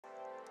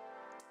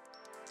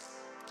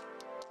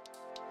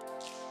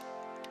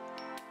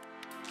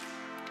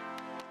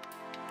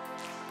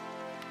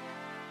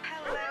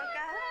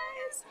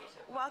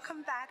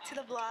welcome back to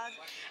the vlog.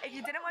 If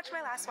you didn't watch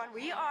my last one,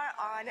 we are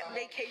on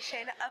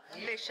vacation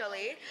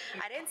officially.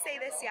 I didn't say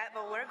this yet,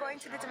 but we're going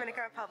to the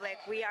Dominican Republic.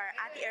 We are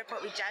at the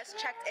airport. We just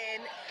checked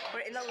in.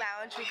 We're in the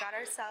lounge. We got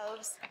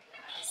ourselves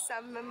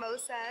some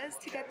mimosas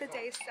to get the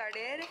day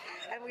started,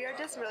 and we are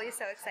just really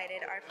so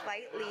excited. Our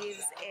flight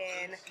leaves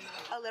in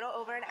a little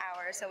over an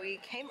hour, so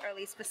we came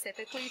early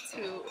specifically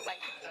to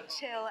like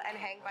chill and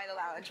hang by the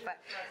lounge,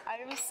 but I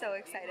am so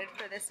excited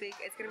for this week.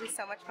 It's gonna be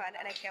so much fun,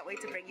 and I can't wait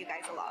to bring you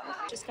guys along.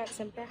 Just got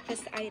some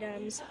breakfast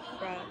items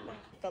from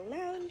the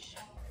lounge.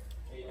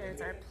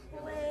 There's our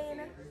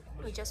plane.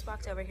 We just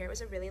walked over here. It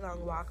was a really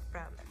long walk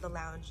from the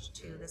lounge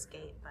to this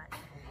gate, but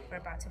we're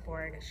about to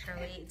board.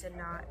 Shirley did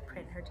not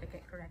print her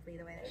ticket correctly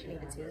the way that she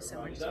needed to, so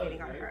we're just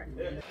waiting on her. On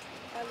the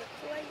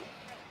flight.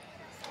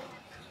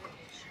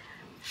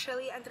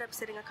 Shirley ended up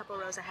sitting a couple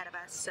rows ahead of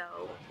us,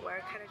 so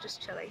we're kind of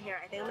just chilling here.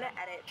 I think I'm gonna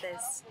edit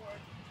this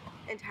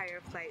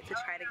entire flight to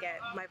try to get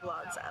my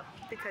vlogs up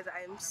because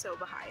I'm so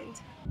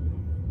behind.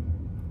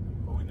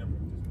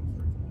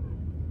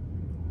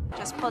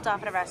 Just pulled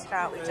off at a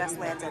restaurant. We just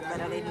landed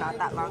literally not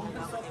that long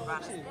ago, but they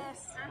brought us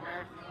this.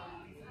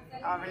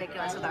 We're all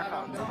ridiculous with our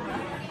phones.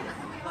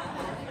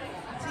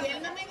 Si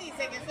él no me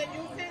dice que ese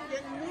yuca, yo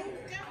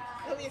nunca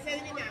lo hubiese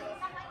adivinado.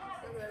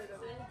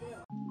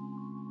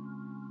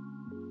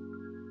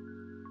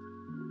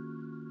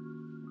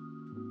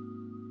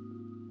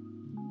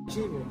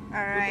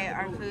 Alright,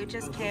 our food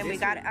just came. We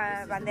got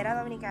bandera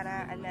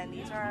dominicana, and then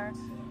these are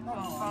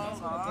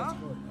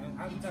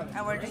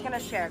and we're just gonna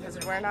share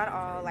because we're not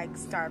all like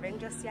starving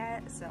just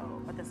yet,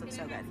 so but this looks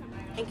so good.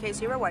 In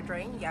case you were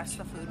wondering, yes,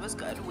 the food was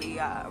good. We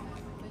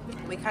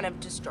kind of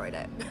destroyed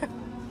it.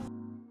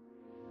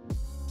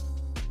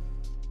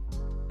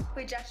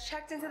 We just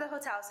checked into the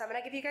hotel, so I'm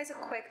gonna give you guys a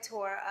quick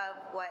tour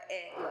of what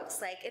it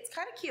looks like. It's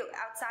kind of cute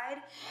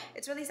outside.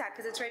 It's really sad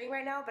because it's raining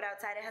right now, but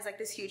outside it has like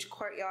this huge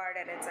courtyard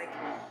and it's like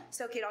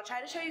so cute. I'll try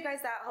to show you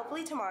guys that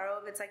hopefully tomorrow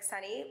if it's like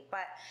sunny,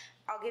 but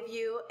I'll give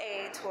you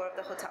a tour of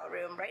the hotel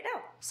room right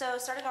now. So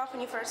starting off,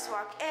 when you first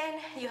walk in,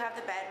 you have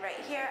the bed right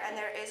here, and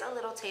there is a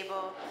little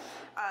table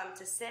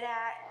to sit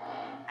at,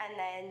 and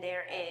then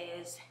there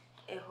is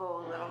a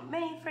whole little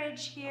mini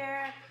fridge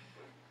here.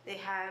 They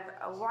have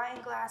a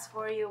wine glass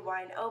for you,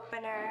 wine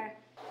opener,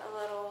 a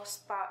little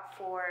spot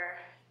for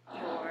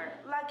your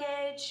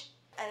luggage,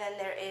 and then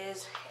there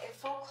is a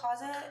full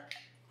closet.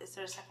 Is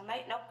there a second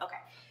light? Nope, okay.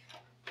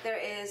 There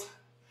is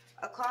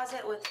a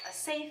closet with a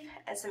safe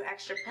and some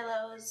extra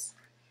pillows,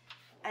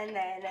 and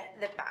then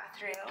the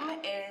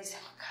bathroom is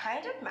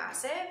kind of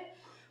massive.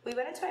 We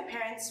went into my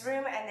parents'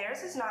 room, and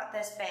theirs is not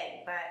this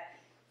big, but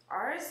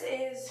ours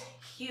is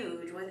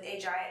huge with a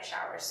giant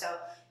shower, so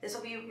this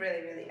will be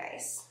really, really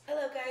nice.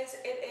 Hello guys,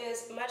 it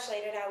is much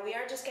later now. We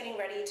are just getting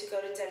ready to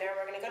go to dinner.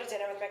 We're gonna go to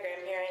dinner with my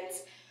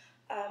grandparents,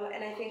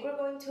 and I think we're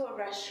going to a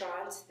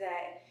restaurant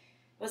that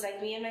was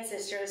like me and my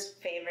sister's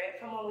favorite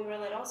from when we were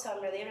little, so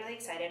I'm really, really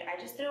excited.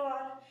 I just threw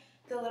on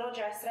the little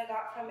dress that I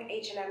got from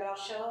H&M, and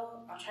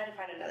I'll try to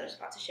find another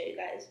spot to show you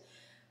guys.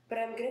 But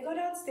I'm gonna go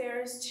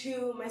downstairs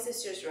to my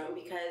sister's room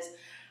because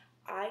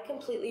I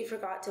completely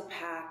forgot to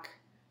pack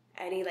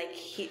any like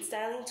heat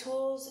styling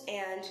tools,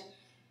 and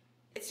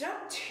it's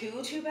not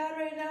too bad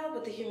right now,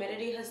 but the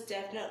humidity has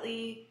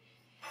definitely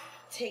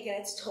taken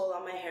its toll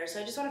on my hair,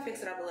 so I just want to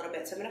fix it up a little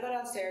bit. So I'm gonna go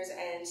downstairs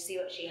and see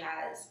what she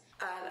has,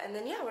 and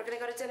then yeah, we're gonna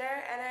go to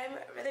dinner, and I'm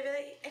really,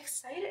 really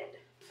excited.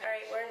 All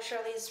right, we're in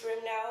Shirley's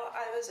room now.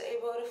 I was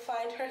able to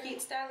find her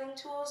heat styling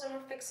tools, and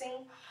we're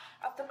fixing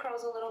up the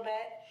curls a little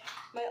bit.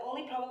 My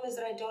only problem is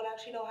that I don't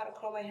actually know how to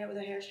curl my hair with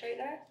a hair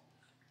straightener.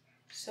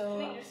 So I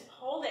mean, just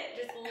hold it.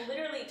 Just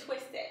literally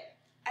twist it.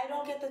 I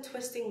don't get the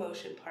twisting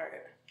motion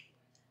part.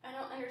 I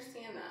don't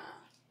understand that.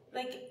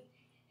 Like,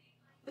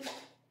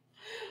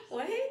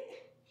 what?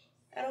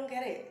 I don't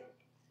get it.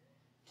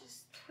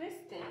 Just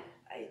twist it.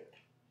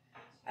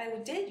 I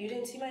did. You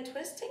didn't see my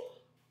twisting?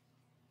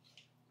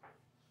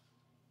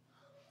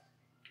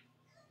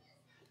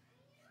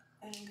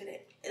 I don't get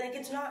it. Like,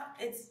 it's not.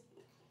 It's.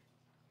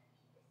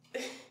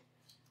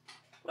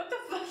 What the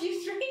fuck? You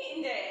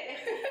straightened it.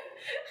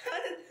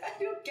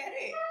 I don't get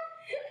it.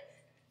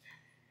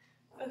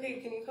 Okay,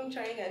 can you come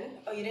try again?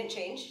 Oh, you didn't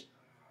change?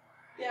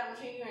 Yeah,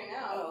 I'm changing right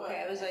now. Oh,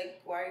 okay. I was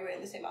like, why are you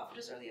wearing the same outfit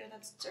as earlier?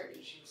 That's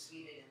dirty. She was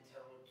seated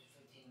until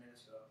 15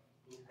 minutes ago.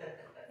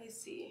 I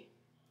see.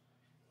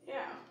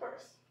 Yeah, of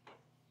course.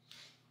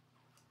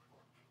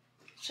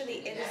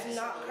 Shani, it is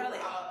not curling.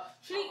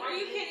 Shanique, are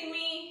you kidding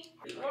me?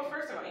 Well,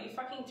 first of all, you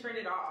fucking turned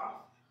it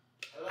off.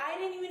 I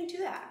didn't even do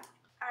that.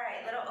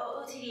 Alright, little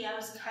OOTD. I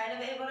was kind of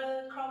able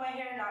to curl my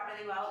hair, not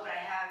really well, but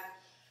I have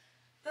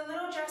the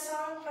little dress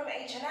on from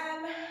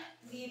H&M.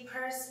 The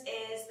purse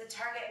is the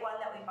Target one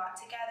that we bought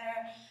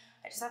together.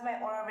 I just have my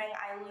Aura ring.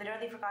 I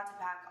literally forgot to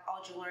pack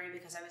all jewelry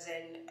because I was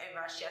in a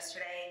rush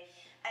yesterday.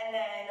 And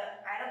then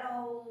I don't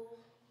know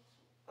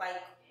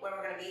like where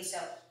we're gonna be, so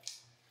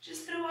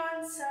just threw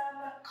on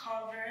some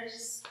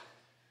Converse,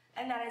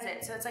 and that is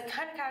it. So it's like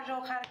kind of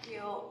casual, kind of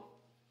cute,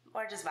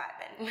 or just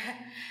vibing.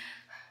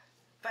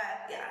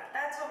 But yeah,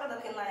 that's what we're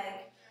looking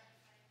like.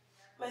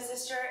 My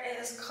sister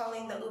is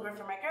calling the Uber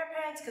for my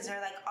grandparents because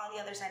they're like on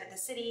the other side of the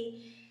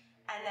city.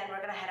 And then we're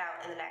gonna head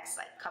out in the next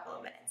like couple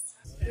of minutes.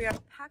 We are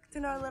packed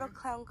in our little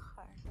clown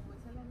car.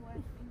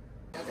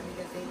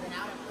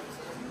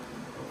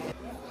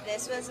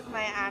 This was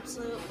my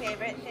absolute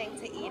favorite thing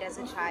to eat as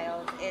a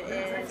child. It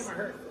is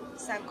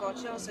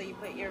sancocho, so you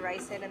put your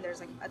rice in and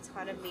there's like a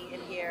ton of meat in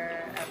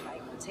here and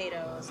like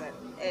potatoes, and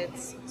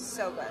it's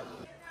so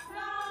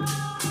good.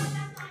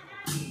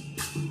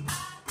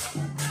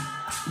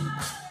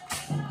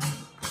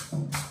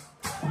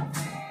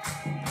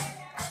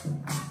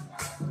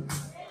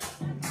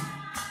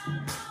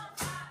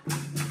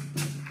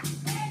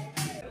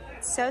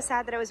 So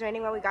sad that it was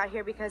raining when we got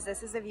here because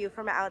this is the view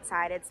from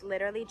outside. It's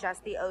literally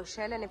just the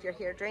ocean, and if you're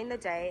here during the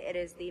day, it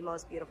is the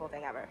most beautiful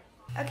thing ever.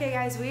 Okay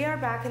guys, we are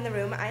back in the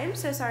room. I am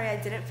so sorry I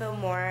didn't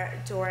film more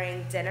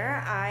during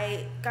dinner.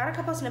 I got a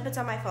couple snippets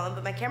on my phone,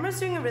 but my camera's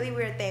doing a really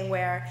weird thing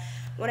where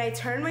when I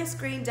turn my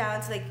screen down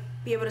to like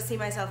be able to see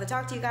myself and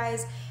talk to you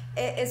guys,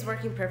 it is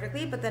working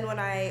perfectly, but then when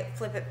I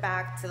flip it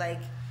back to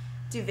like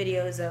do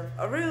videos of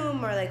a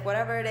room or like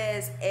whatever it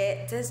is,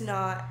 it does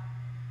not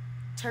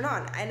turn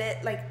on, and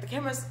it like the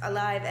camera's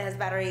alive, it has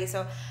battery.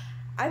 So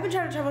I've been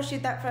trying to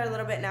troubleshoot that for a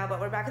little bit now, but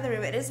we're back in the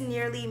room. It is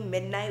nearly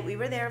midnight. We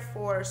were there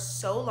for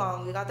so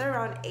long. We got there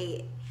around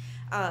 8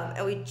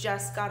 and we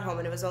just got home,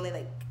 and it was only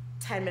like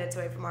 10 minutes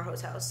away from our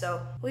hotel.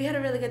 So we had a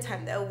really good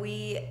time though.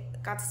 We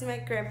got to see my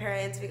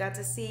grandparents, we got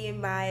to see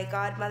my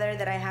godmother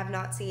that I have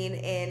not seen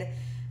in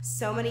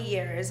so many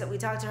years. We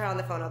talk to her on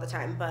the phone all the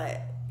time,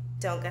 but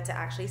don't get to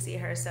actually see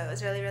her, so it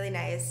was really, really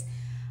nice.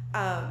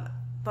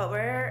 But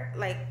we're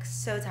like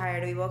so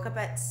tired. We woke up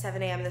at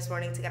 7 a.m. this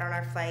morning to get on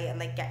our flight and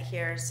like get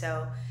here.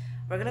 So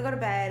we're gonna go to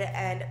bed,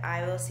 and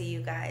I will see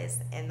you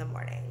guys in the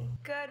morning.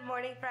 Good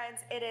morning,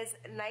 friends. It is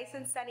nice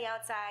and sunny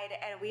outside,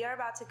 and we are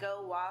about to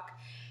go walk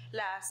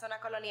La Zona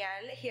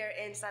Colonial here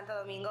in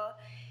Santo Domingo.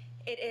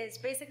 It is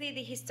basically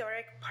the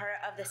historic part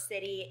of the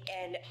city,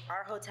 and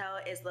our hotel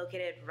is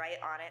located right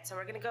on it. So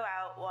we're gonna go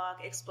out,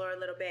 walk, explore a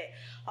little bit.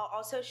 I'll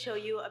also show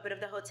you a bit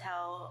of the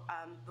hotel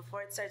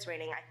before it starts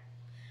raining.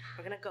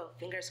 We're gonna go,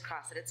 fingers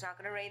crossed, that it's not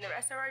gonna rain the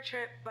rest of our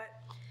trip, but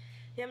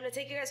yeah, I'm gonna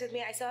take you guys with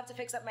me. I still have to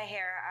fix up my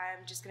hair.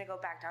 I'm just gonna go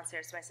back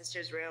downstairs to my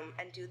sister's room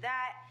and do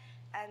that,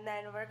 and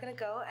then we're gonna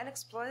go and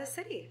explore the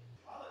city.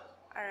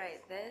 All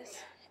right,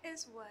 this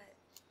is what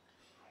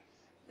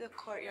the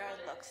courtyard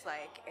looks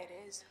like. It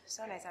is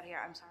so nice out here.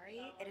 I'm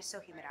sorry, it is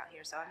so humid out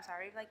here, so I'm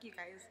sorry like you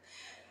guys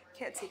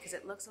can't see because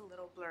it looks a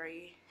little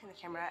blurry in the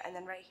camera. And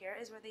then right here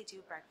is where they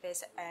do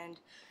breakfast, and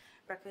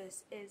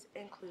breakfast is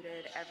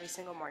included every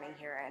single morning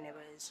here, and it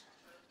was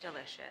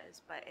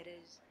delicious. But it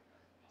is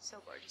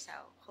so gorgeous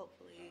out.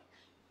 Hopefully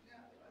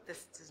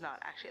this does not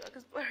actually look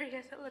as blurry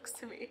as it looks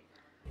to me.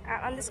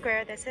 Out on the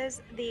square, this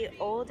is the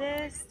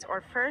oldest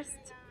or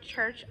first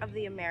church of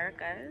the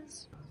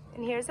Americas.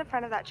 And here's the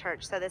front of that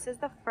church. So this is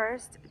the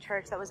first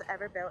church that was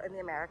ever built in the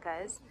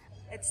Americas.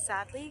 It's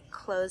sadly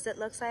closed, it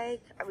looks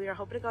like. We were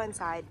hoping to go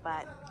inside,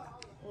 but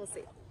we'll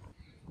see.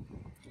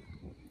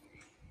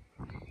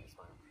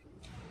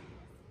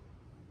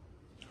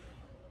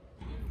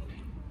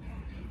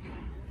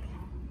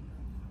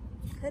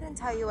 Couldn't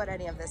tell you what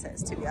any of this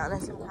is, to be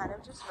honest. I'm kind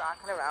of just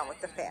rocking around with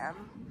the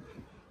fam.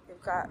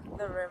 We've got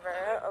the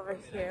river over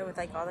here with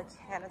like all the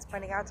cannons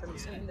pointing out, so I'm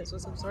assuming this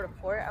was some sort of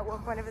fort at one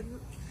point of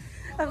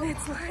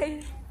its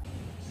life.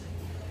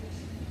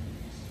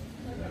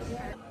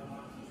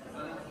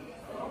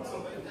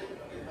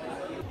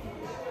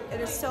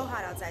 It is so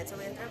hot outside, so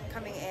we ended up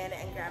coming in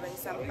and grabbing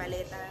some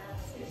paletas.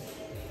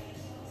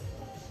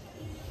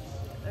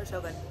 They're so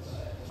good.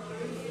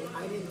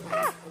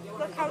 Ah,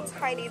 look how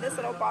tiny this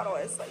little bottle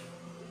is, like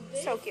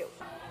so cute.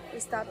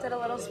 We stopped at a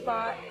little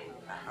spot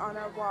on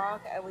our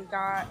walk, and we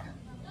got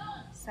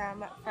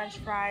some French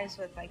fries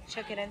with like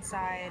chicken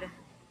inside,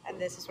 and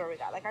this is where we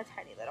got like our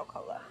tiny little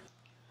cola.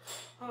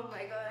 Oh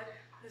my god,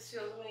 this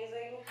feels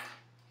amazing.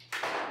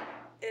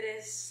 It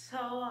is so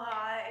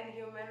hot and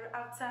humid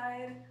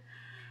outside.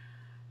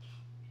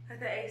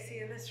 The AC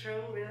in this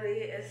room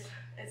really is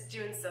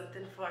doing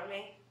something for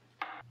me.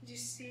 Did you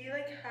see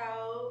like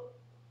how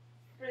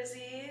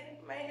frizzy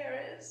my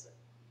hair is?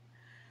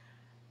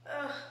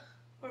 Ugh,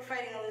 we're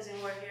fighting a losing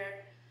war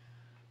here.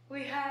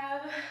 We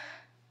have,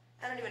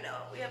 I don't even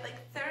know, we have like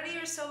 30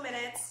 or so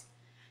minutes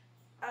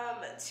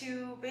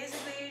to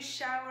basically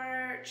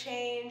shower,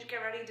 change,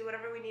 get ready, do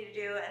whatever we need to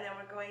do, and then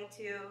we're going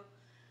to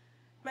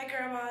my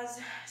grandma's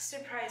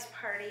surprise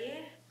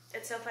party.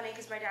 It's so funny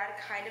because my dad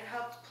kind of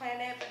helped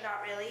plan it, but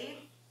not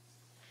really.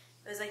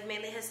 It was like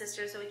mainly his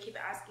sister, so we keep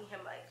asking him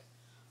like,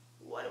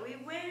 what do we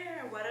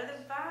wear? What are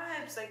the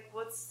vibes? Like,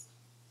 is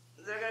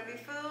there gonna be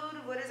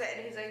food? What is it?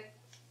 And he's like,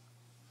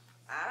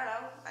 I don't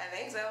know, I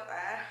think so.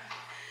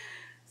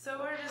 So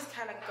we're just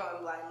kind of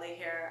going blindly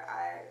here.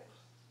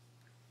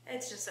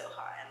 It's just so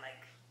hot, and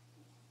like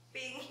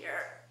being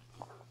here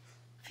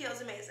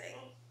feels amazing.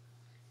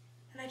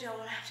 And I don't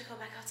want to have to go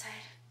back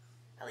outside,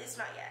 at least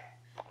not yet.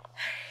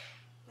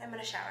 I'm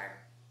gonna shower,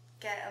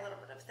 get a little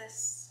bit of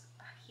this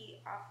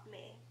heat off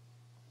me,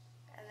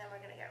 and then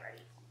we're gonna get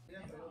ready.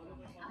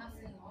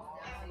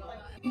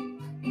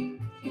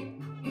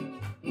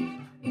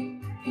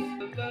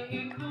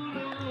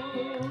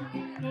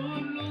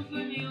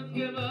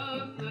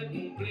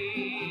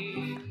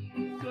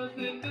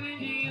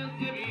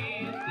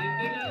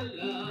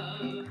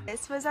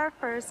 was our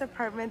first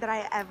apartment that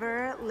I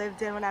ever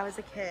lived in when I was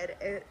a kid.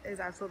 It is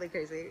absolutely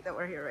crazy that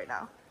we're here right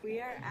now. We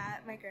are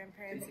at my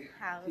grandparents'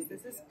 house.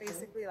 This is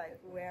basically like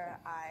where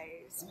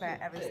I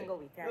spent every single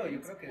weekend.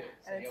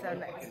 And it's so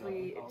nice.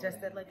 We just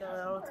did like a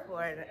little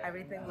tour and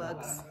everything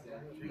looks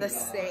the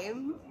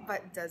same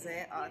but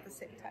doesn't all at the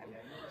same time.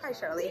 Hi,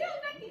 Shirley.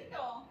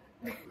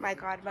 My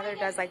godmother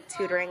does like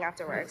tutoring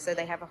after work, so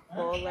they have a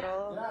whole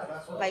little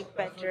like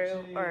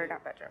bedroom, or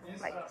not bedroom,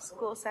 like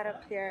school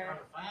setup here.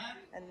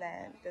 And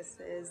then this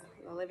is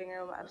the living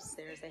room.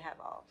 Upstairs they have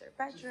all of their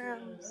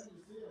bedrooms.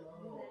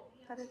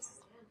 But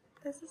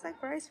this is like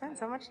where I spent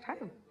so much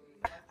time.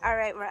 All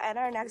right, we're at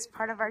our next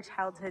part of our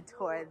childhood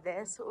tour.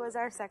 This was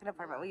our second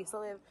apartment. We used to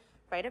live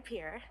right up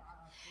here.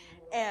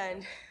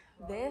 And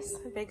this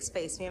big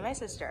space, me and my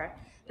sister,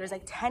 there was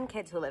like 10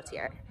 kids who lived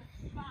here.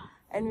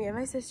 And me and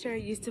my sister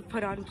used to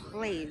put on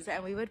plays,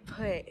 and we would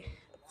put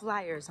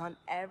flyers on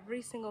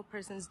every single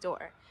person's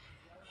door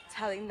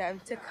telling them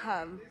to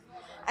come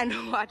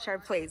and watch our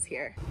plays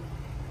here.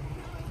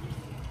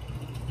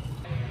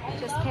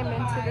 Just came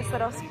into this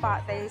little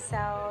spot. They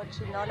sell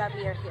Chinona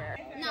beer here.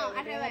 No,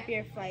 I have a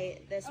beer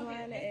flight. This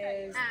one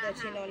is the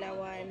Chinona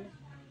one.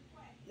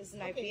 This is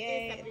an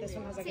IPA. This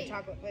one has like a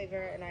chocolate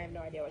flavor, and I have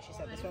no idea what she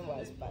said this one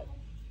was, but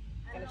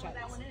I'm gonna try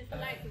this.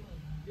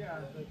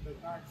 Yeah, the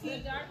dark. The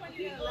dark one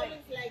you always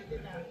like the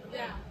dark.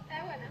 Yeah.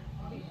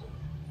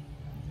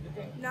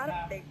 Not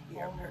a big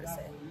beer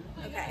person.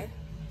 Okay,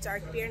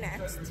 dark beer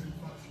next.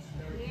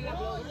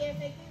 Oh, yes, I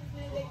can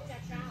smell the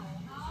cacao.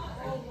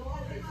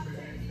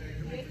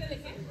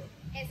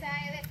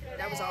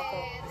 That was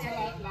awful.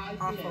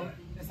 Awful.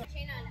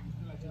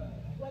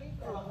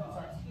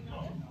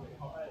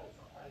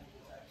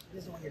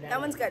 That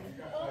one's good.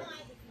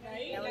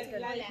 That one's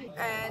good.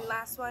 And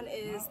last one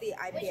is the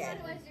IPA.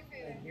 Which one was your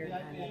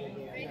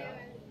favorite?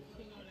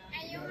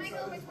 And you,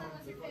 Michael, which one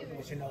was your favorite?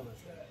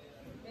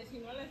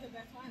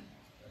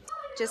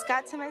 Just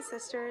got to my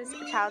sister's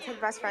childhood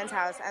best friend's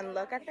house, and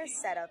look at this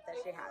setup that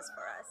she has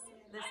for us.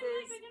 This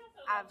is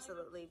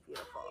absolutely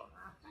beautiful.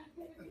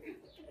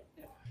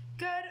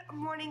 Good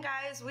morning,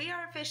 guys. We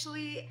are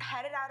officially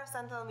headed out of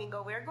Santo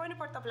Domingo. We're going to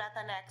Puerto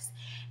Plata next,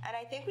 and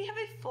I think we have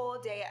a full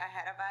day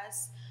ahead of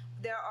us.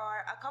 There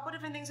are a couple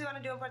different things we want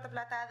to do in Puerto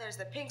Plata. There's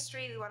the Pink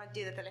Street. We want to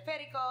do the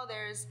Teleferico.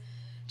 There's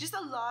just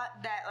a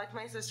lot that like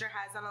my sister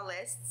has on a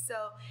list.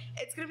 So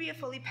it's going to be a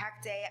fully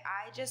packed day.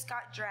 I just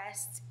got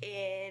dressed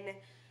in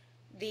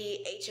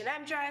the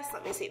H&M dress.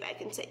 Let me see if I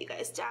can set you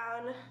guys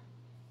down.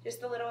 Just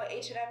the little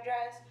H&M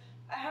dress.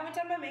 I haven't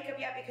done my makeup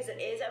yet because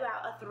it is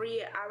about a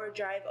 3-hour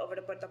drive over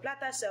to Puerto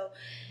Plata, so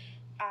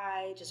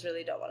I just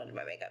really don't want to do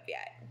my makeup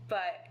yet.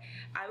 But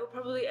I will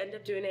probably end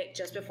up doing it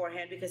just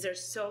beforehand because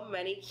there's so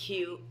many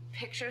cute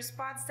picture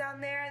spots down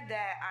there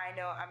that I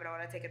know I'm gonna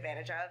want to take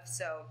advantage of.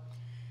 So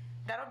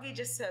that'll be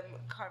just some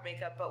car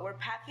makeup, but we're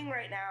packing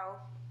right now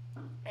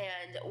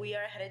and we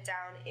are headed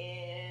down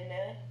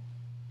in,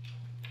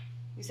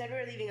 we said we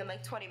were leaving in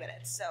like 20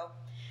 minutes, so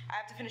I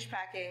have to finish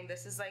packing.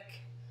 This is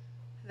like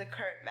the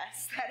current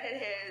mess that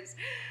it is,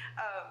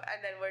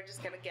 and then we're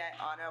just gonna get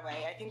on our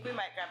way. I think we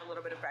might grab a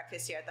little bit of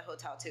breakfast here at the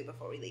hotel too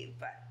before we leave,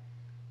 but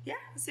yeah,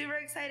 super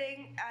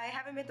exciting. I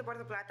haven't been to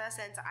Puerto Plata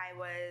since I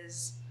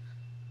was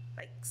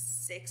like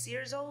 6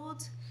 years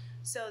old,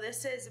 so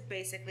this is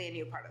basically a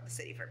new part of the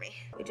city for me.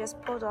 We just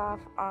pulled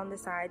off on the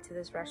side to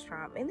this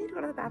restaurant, mainly to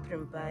go to the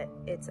bathroom, but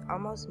it's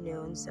almost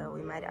noon, so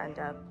we might end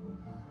up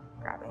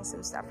grabbing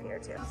some stuff here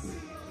too.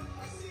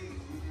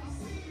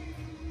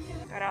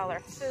 Got all our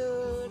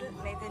food.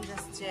 Nathan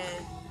just did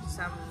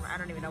some, I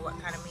don't even know what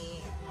kind of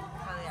meat.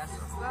 Probably has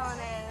some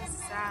bonus,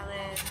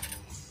 salad.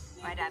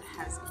 My dad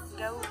has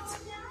goat.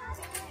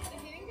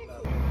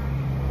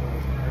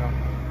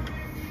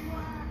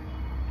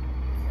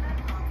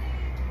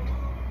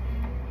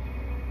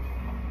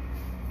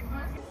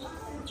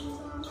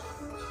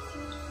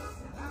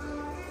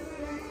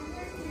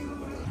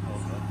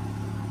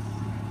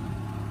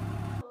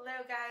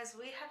 Hello guys,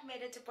 we have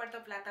made it to Puerto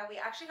Plata. We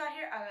actually got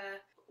here a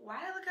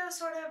while ago,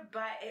 sort of,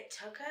 but it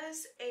took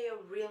us a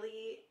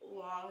really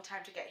long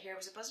time to get here. It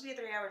was supposed to be a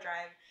 3-hour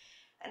drive,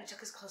 and it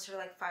took us closer to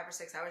like 5 or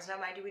 6 hours. Now,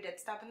 mind you, we did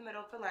stop in the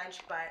middle for lunch,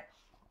 but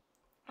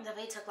it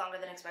definitely took longer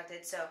than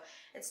expected. So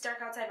it's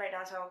dark outside right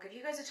now, so I'll give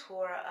you guys a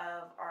tour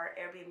of our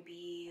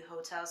Airbnb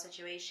hotel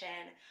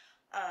situation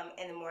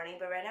in the morning.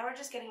 But right now, we're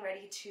just getting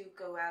ready to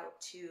go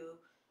out to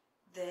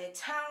the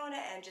town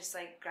and just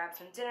like grab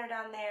some dinner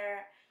down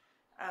there,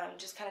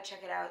 just kind of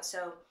check it out.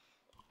 So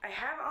I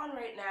have on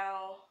right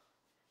now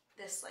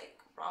this like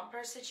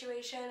romper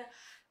situation.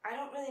 I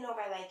don't really know if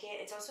I like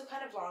it. It's also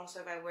kind of long, so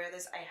if I wear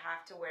this, I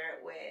have to wear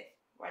it with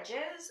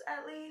wedges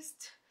at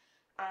least,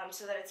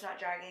 so that it's not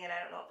dragging, and I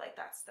don't know if like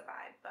that's the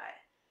vibe, but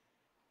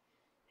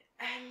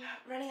I'm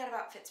running out of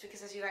outfits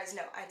because, as you guys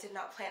know, I did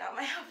not plan out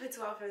my outfits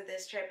well for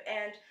this trip.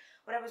 And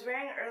what I was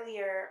wearing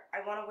earlier,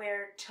 I want to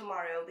wear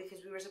tomorrow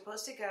because we were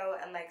supposed to go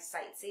and like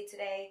sightsee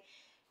today,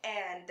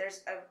 and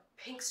there's a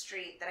Pink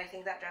Street that I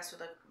think that dress would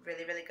look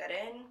really, really good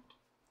in.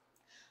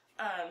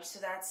 So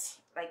that's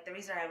like the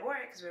reason I wore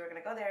it, because we were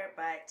gonna go there,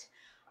 but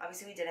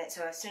obviously we didn't.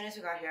 So as soon as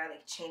we got here, I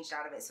like changed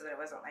out of it so that it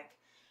wasn't like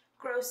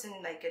gross and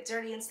like get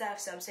dirty and stuff.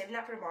 So I'm saving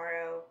that for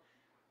tomorrow.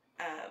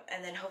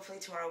 And then hopefully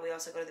tomorrow we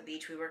also go to the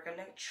beach. We were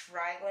gonna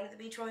try going to the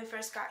beach when we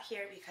first got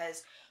here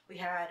because we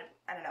had,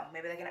 I don't know,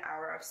 maybe like an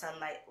hour of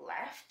sunlight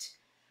left.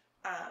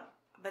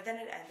 But then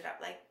it ended up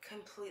like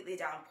completely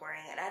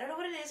downpouring, and I don't know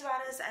what it is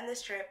about us and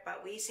this trip,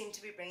 but we seem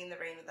to be bringing the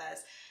rain with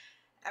us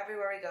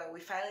everywhere we go. We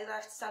finally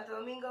left Santo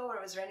Domingo where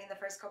it was raining the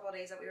first couple of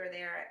days that we were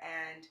there,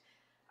 and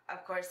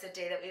of course the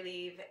day that we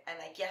leave, and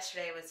like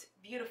yesterday was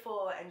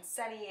beautiful and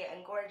sunny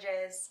and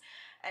gorgeous,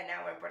 and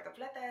now we're in Puerto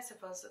Plata,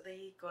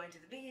 supposedly going to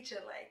the beach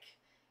and like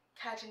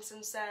catching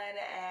some sun,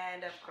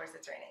 and of course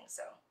it's raining.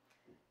 So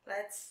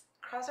let's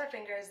cross our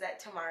fingers that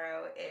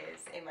tomorrow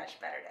is a much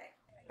better day.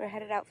 We're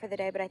headed out for the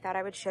day, but I thought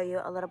I would show you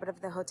a little bit of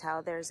the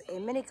hotel. There's a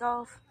mini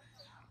golf.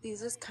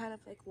 These is kind of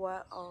like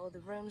what all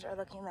the rooms are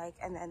looking like,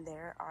 and then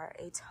there are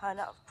a ton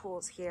of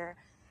pools here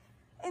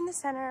in the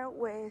center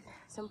with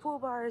some pool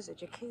bars, a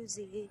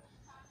jacuzzi.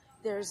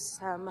 There's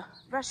some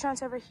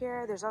restaurants over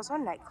here. There's also a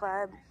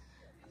nightclub.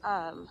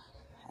 I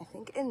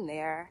think in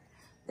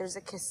there's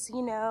a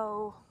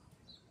casino.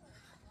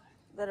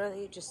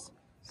 Literally just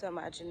so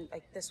much, and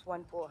like this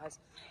one pool has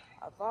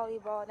a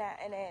volleyball net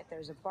in it.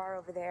 There's a bar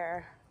over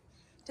there.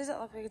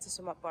 Doesn't look like it's a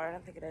swim-up bar. I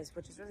don't think it is,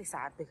 which is really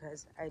sad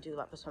because I do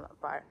love a swim-up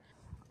bar.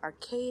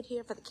 Arcade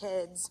here for the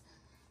kids.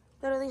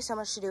 Literally so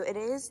much to do. It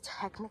is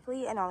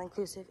technically an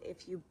all-inclusive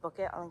if you book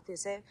it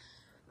all-inclusive,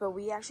 but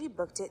we actually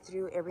booked it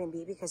through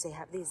Airbnb because they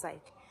have these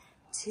like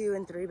 2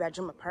 and 3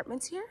 bedroom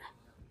apartments here,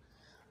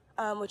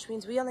 which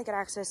means we only get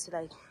access to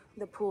like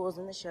the pools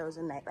and the shows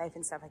and nightlife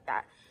and stuff like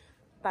that,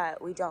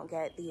 but we don't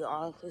get the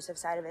all-inclusive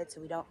side of it,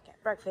 so we don't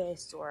get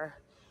breakfast or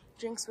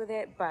drinks with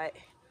it. But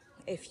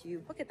if you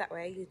book it that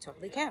way, you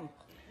totally can.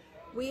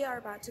 We are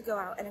about to go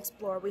out and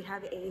explore. We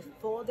have a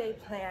full day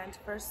planned.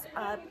 First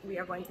up, we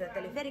are going to the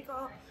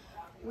Teleferico.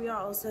 We are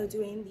also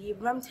doing the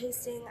rum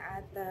tasting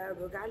at the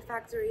Rugal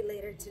factory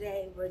later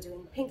today. We're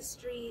doing Pink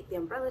Street, the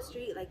Umbrella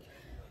Street, like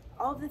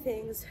all the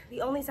things.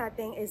 The only sad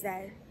thing is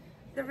that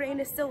the rain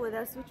is still with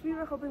us, which we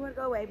were hoping would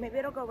go away. Maybe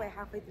it'll go away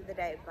halfway through the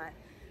day, but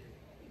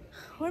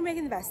we're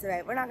making the best of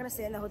it. We're not gonna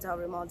stay in the hotel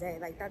room all day.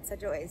 Like, that's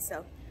such a waste.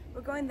 So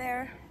we're going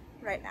there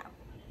right now.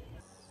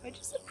 I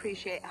just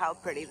appreciate how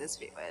pretty this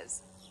view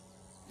is.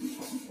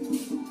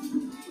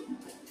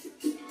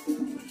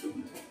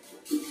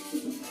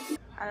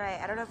 All right,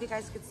 I don't know if you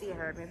guys could see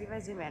her. Maybe if I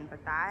zoom in,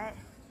 but that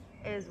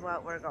is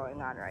what we're going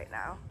on right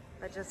now.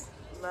 But just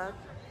look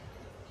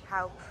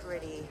how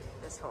pretty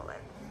this hole is.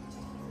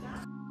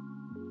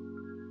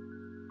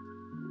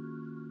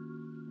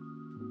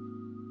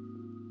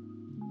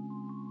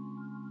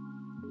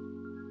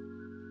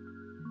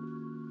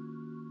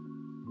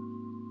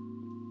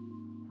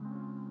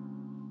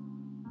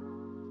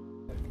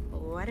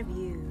 What a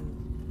view.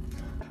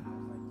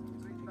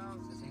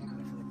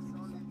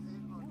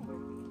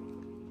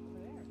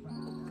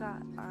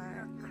 Got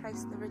our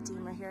Christ the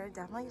Redeemer here.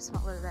 Definitely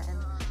smaller than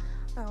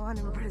the one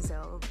in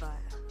Brazil,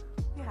 but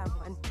we have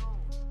one.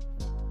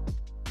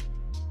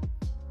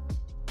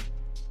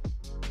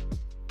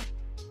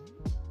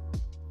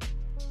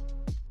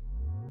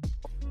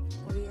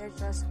 We are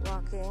just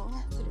walking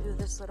through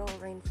this little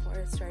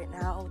rainforest right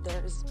now.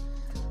 There's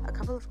a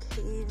couple of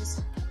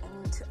caves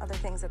and other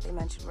things that they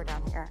mentioned were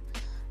down here.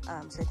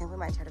 So I think we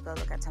might try to go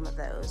look at some of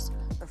those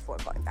before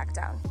going back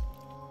down.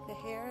 The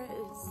hair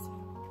is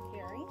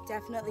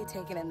definitely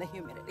taken in the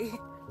humidity.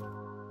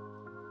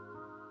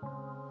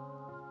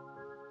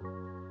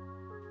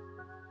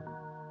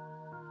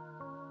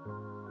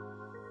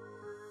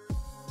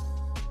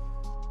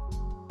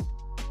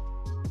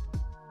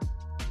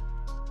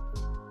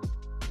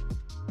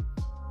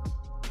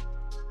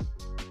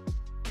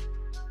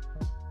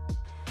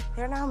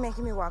 They're now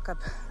making me walk up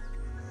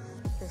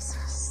this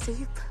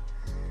steep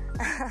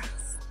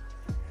ass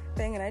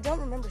thing, and I don't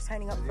remember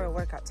signing up for a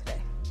workout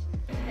today.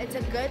 It's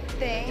a good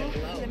thing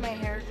that my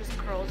hair just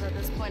curls at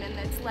this point in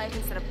its life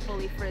instead of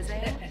fully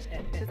frizzing,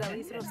 because at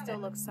least it'll still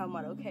look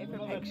somewhat okay for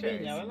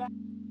pictures.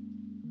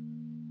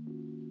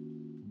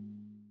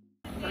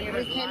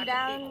 We came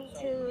down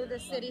to the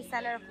city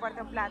center of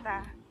Puerto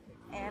Plata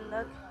and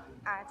look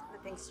at the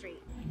Pink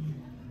Street.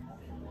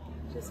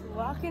 Just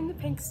walking the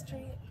Pink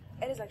Street.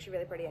 It is actually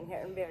really pretty in here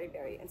and very,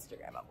 very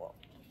Instagrammable.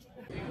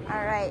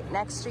 All right,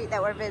 next street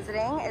that we're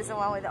visiting is the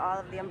one with all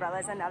of the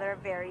umbrellas, another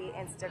very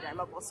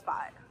Instagrammable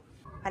spot.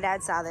 My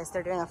dad saw this.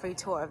 They're doing a free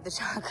tour of the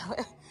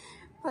chocolate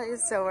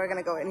place, so we're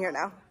gonna go in here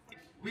now.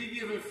 We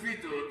give a free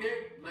tour,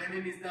 okay? My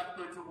name is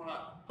Dr.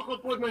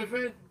 Chocolate, my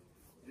friend.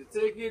 You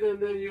take it and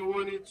then you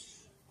want it.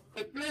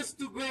 A place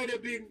to grow the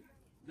bean,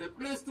 the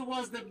place to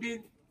wash the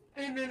bean,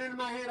 and then in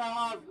my head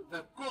I have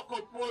the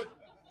cocoa pot.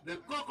 The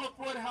cocoa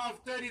pot have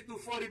 30 to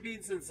 40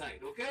 beans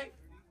inside, okay?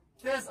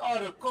 These are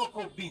the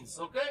cocoa beans,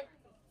 okay?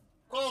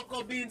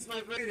 Cocoa beans, my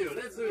friend.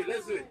 Let's do it,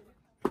 let's do it.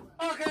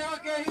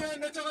 Okay, here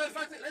in the chocolate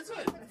factory, let's do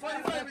it.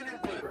 45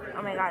 minutes.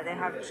 Oh my god, they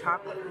have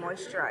chocolate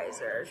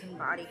moisturizers and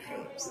body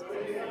creams.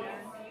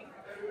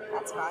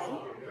 That's fun.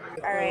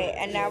 All right,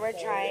 and now we're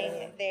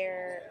trying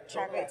their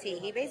chocolate tea.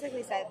 He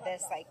basically said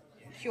this like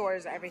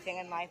cures everything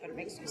in life. It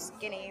makes you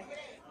skinny,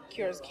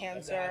 cures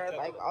cancer,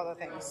 like all the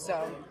things.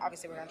 So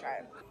obviously we're gonna try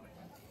it.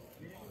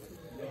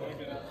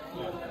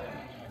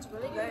 It's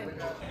really good.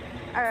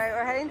 All right,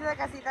 we're heading to the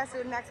Casita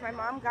Sud next. My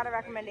mom got a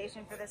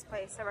recommendation for this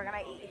place, so we're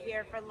gonna eat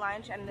here for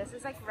lunch. And this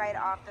is like right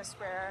off the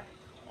square.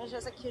 It's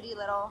just a cutie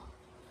little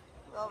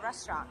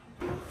restaurant.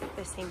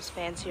 This seems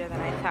fancier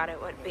than I thought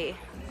it would be.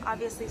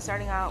 Obviously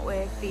starting out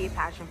with the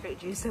passion fruit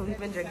juice that we've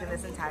been drinking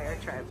this entire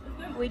trip.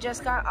 We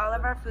just got all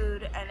of our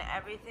food and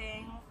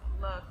everything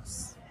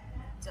looks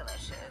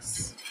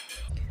delicious.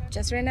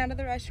 Just ran out of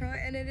the restaurant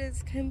and it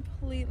is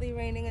completely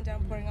raining and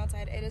downpouring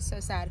outside. It is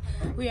so sad.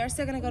 We are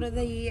still gonna go to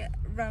the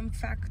rum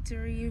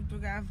factory,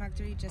 Brugal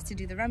factory, just to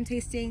do the rum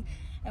tasting.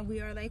 And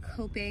we are like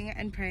hoping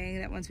and praying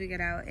that once we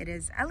get out, it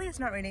is at least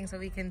not raining so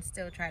we can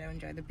still try to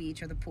enjoy the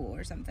beach or the pool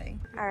or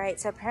something. All right,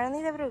 so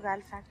apparently the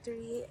Brugal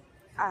factory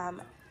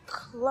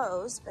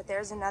closed, but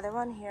there's another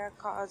one here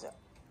called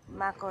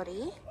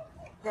Macorix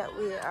that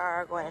we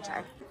are going to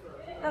try.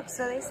 Look,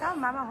 so they sell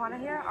Mama Juana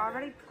here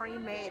already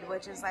pre-made,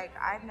 which is like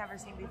I've never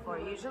seen before.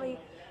 Usually,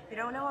 if you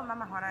don't know what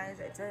Mama Juana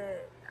is, it's a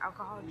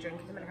alcoholic drink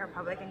in the Dominican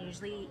Republic, and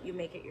usually you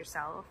make it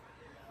yourself.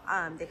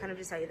 They kind of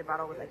just sell you the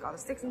bottle with like all the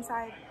sticks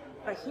inside,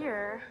 but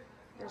here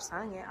they're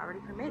selling it already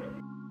pre-made.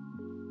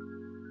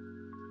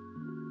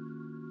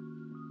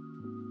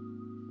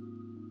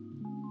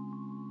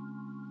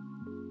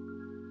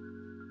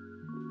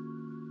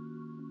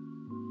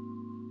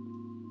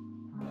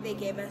 They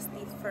gave us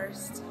the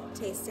first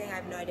tasting. I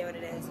have no idea what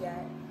it is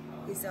yet.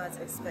 He still has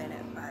to explain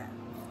it, but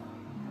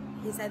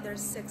he said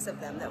there's 6 of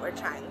them that we're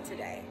trying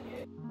today.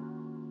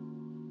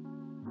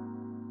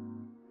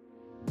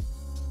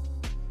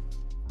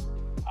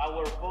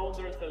 Our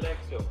founder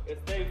selection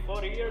stay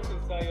 40 years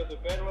inside of the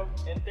barrel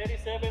and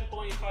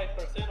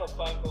 37.5% of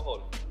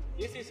alcohol.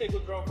 This is a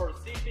good run for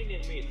sipping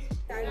and meats.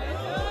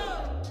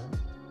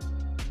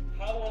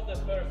 How was the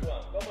first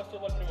one? ¿Cómo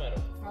estuvo el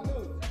primero?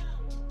 Salud.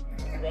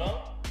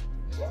 Strong?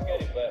 It's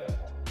getting better.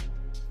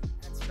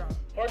 That's strong.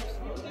 First.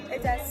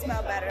 It does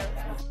smell better.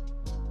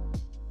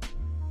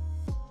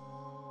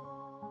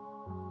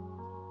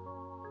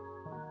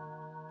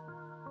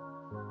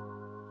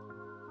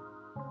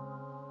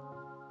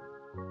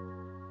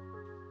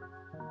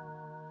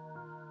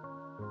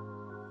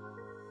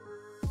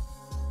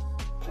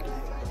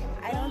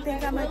 I don't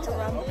think I'm a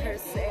drum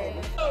person.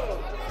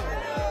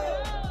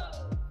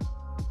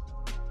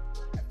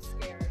 I'm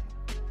scared.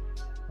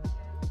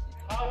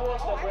 How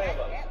was the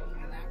breva?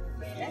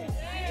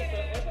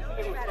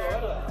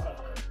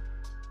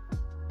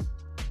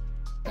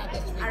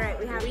 Alright,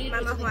 we have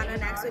Mama Juana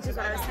next, which is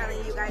what I was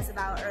telling you guys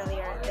about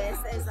earlier. This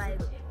is like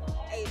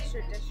a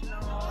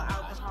traditional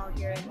alcohol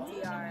here in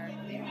DR.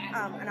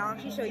 And I'll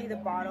actually show you the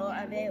bottle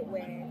of it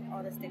with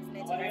all the sticks in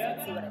it so you guys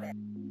can see what it is.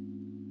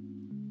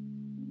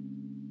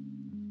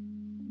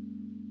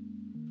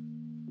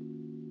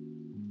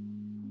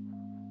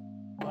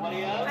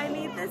 I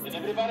need this.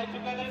 Everybody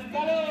together,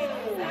 salud!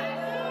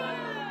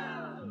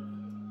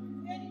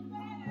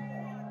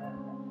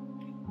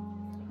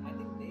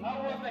 How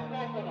was the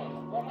coconut?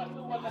 ¿Cómo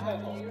estuvo el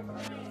coconut?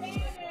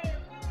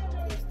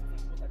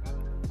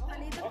 I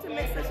need them to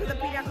mix this with a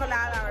pina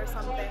colada or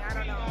something. I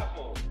don't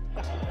know.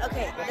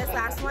 Okay, this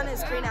last one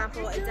is green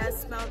apple. It does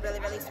smell really,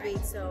 really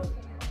sweet, so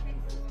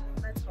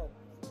let's hope.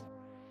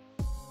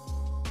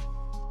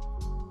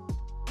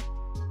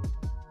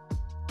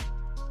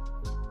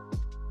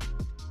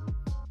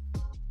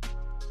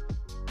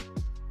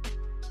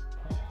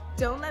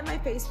 Don't let my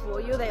face fool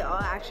you, they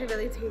all actually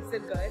really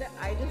tasted good.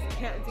 I just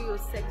can't do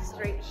 6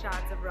 straight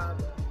shots of rum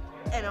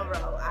in a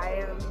row.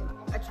 I am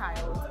a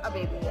child, a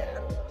baby.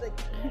 Like,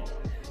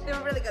 they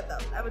were really good though.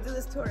 I would do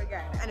this tour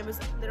again, and it was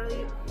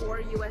literally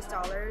 $4 US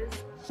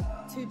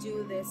to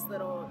do this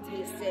little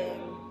tasting,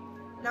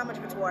 not much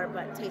of a tour,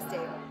 but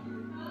tasting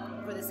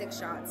for the 6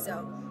 shots.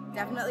 So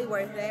definitely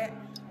worth it.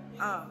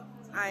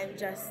 I'm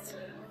just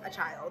a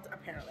child,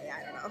 apparently,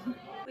 I don't know.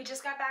 We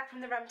just got back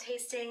from the rum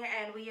tasting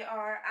and we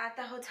are at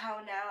the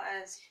hotel now,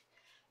 as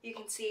you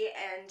can see,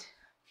 and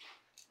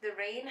the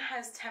rain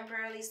has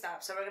temporarily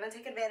stopped, so we're gonna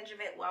take advantage of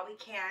it while we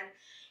can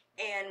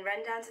and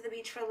run down to the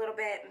beach for a little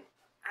bit.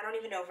 I don't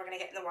even know if we're gonna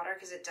get in the water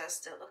because it does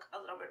still look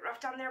a little bit rough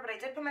down there, but I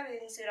did put my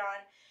bathing suit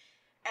on,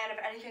 and if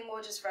anything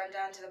we'll just run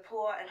down to the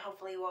pool and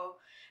hopefully we'll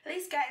at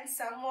least get in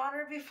some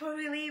water before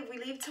we leave. We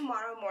leave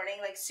tomorrow morning,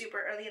 like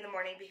super early in the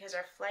morning, because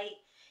our flight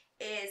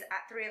is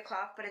at 3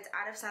 o'clock, but it's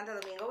out of Santo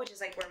Domingo, which is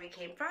like where we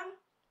came from.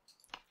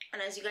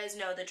 And as you guys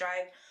know, the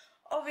drive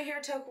over here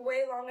took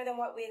way longer than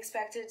what we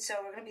expected, so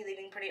we're gonna be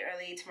leaving pretty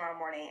early tomorrow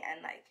morning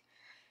and like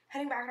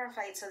heading back on our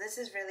flight. So this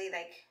is really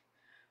like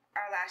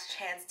our last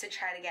chance to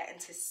try to get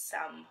into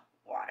some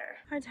water.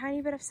 Our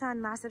tiny bit of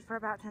sun lasted for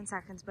about 10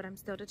 seconds, but I'm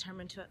still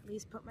determined to at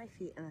least put my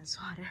feet in this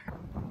water.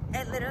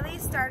 It literally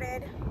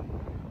started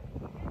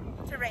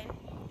to rain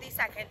the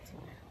second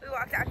we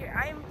walked out here.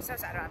 I am so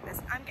sad about this.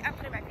 I'm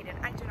putting my feet in.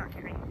 I do not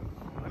care.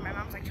 When my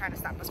mom's like trying to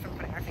stop us from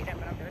putting our feet in,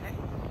 but I'm doing it.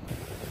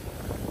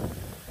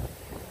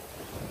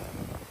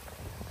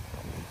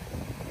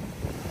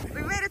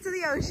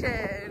 the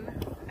ocean.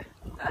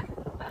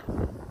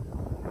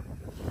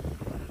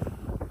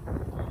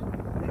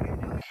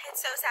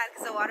 It's so sad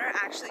because the water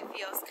actually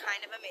feels kind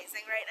of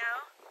amazing right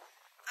now.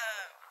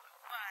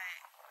 But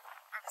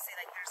obviously,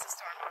 like, there's a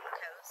storm on the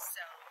coast,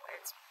 so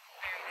it's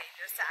very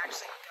dangerous to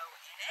actually go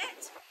in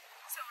it.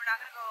 So we're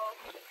not gonna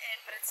go in,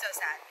 but it's so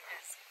sad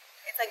because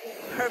it's like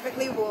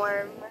perfectly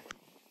warm.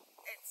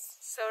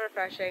 It's so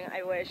refreshing. I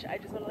wish. I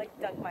just want to like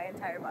dunk my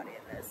entire body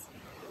in this.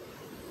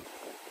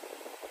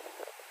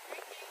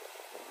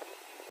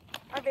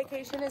 Our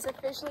vacation is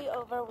officially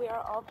over. We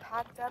are all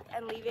packed up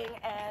and leaving,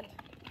 and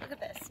look at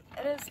this.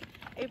 It is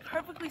a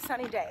perfectly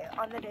sunny day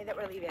on the day that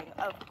we're leaving,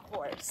 of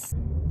course.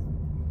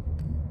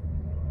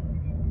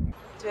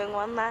 Doing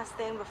one last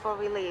thing before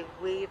we leave.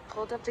 We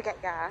pulled up to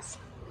get gas,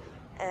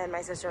 and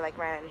my sister like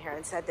ran in here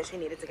and said that she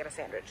needed to get a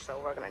sandwich, so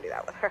we're gonna do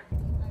that with her.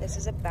 This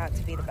is about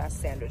to be the best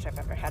sandwich I've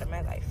ever had in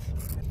my life.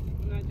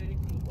 We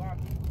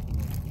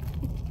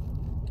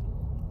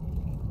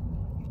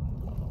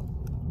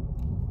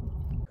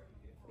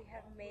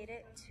have made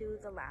it to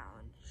the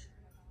lounge.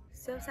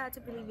 So sad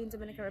to be leaving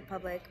Dominican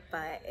Republic,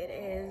 but it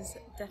is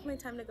definitely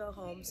time to go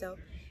home. So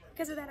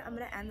because of that, I'm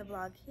gonna end the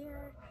vlog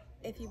here.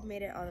 If you've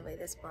made it all the way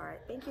this far,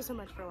 thank you so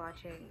much for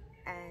watching,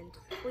 and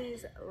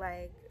please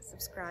like,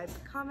 subscribe,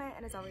 comment,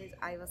 and as always,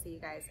 I will see you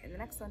guys in the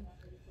next one.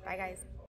 Bye guys.